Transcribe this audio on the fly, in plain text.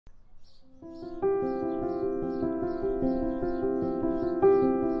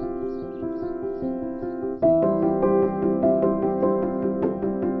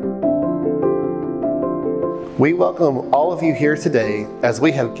We welcome all of you here today as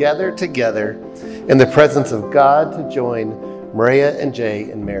we have gathered together in the presence of God to join Mireya and Jay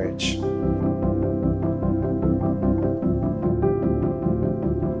in marriage.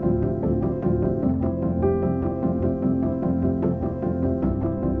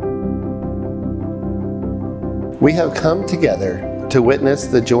 We have come together to witness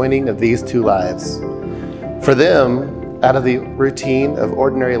the joining of these two lives. For them, out of the routine of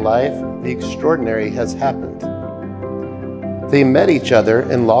ordinary life, the extraordinary has happened. They met each other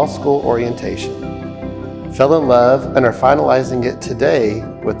in law school orientation, fell in love, and are finalizing it today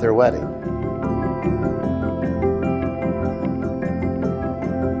with their wedding.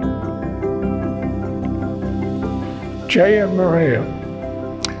 Jay and Mireya,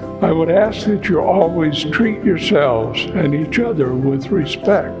 I would ask that you always treat yourselves and each other with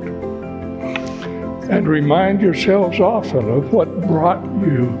respect, and remind yourselves often of what brought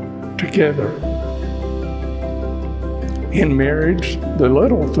you together. In marriage, the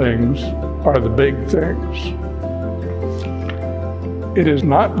little things are the big things. It is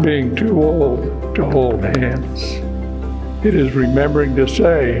not being too old to hold hands. It is remembering to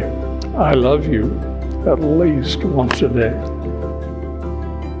say, "I love you," at least once a day.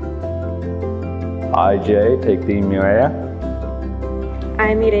 I, Jay, take thee, Mireya,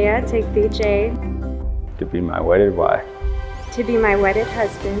 I, Mireya, take thee, Jay, to be my wedded wife, to be my wedded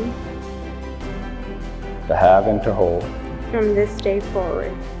husband, to have and to hold, from this day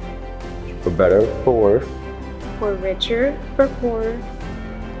forward, for better, for worse, for richer, for poorer,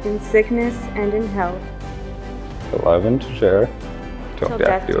 in sickness and in health, to love and to share, till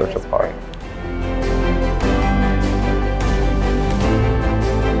death do us apart.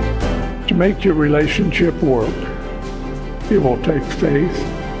 To make your relationship work, it will take faith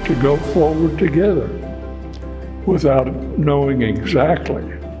to go forward together without knowing exactly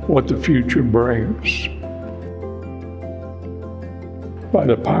what the future brings. By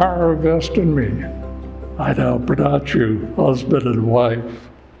the power of vested in me, I now pronounce you husband and wife.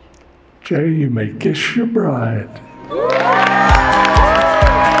 Jay, you may kiss your bride.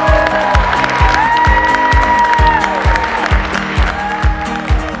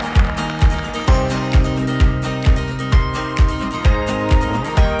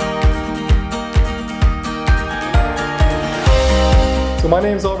 So my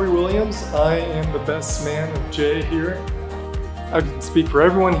name is Aubrey Williams. I am the best man of Jay here. I can speak for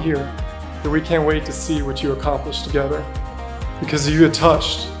everyone here that we can't wait to see what you accomplish together, because you have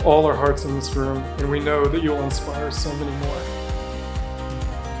touched all our hearts in this room, and we know that you'll inspire so many more.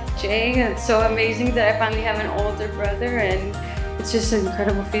 Jay, it's so amazing that I finally have an older brother, and it's just an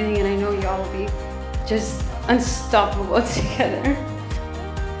incredible feeling, and I know y'all will be just unstoppable together.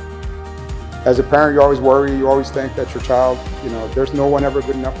 As a parent, you always worry, you always think that your child, there's no one ever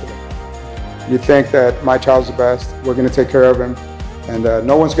good enough for them. You think that my child's the best, we're gonna take care of him, and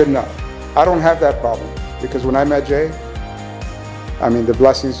no one's good enough. I don't have that problem, because when I met Jay, the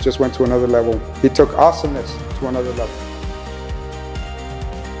blessings just went to another level. He took awesomeness to another level.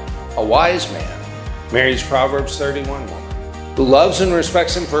 A wise man marries Proverbs 31 woman, who loves and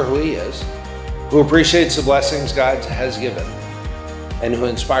respects him for who he is, who appreciates the blessings God has given, and who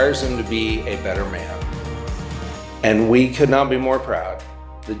inspires him to be a better man. And we could not be more proud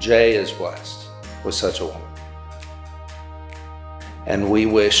that Jay is blessed with such a woman. And we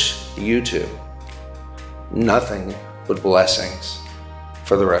wish you two nothing but blessings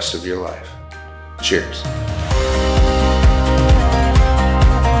for the rest of your life. Cheers.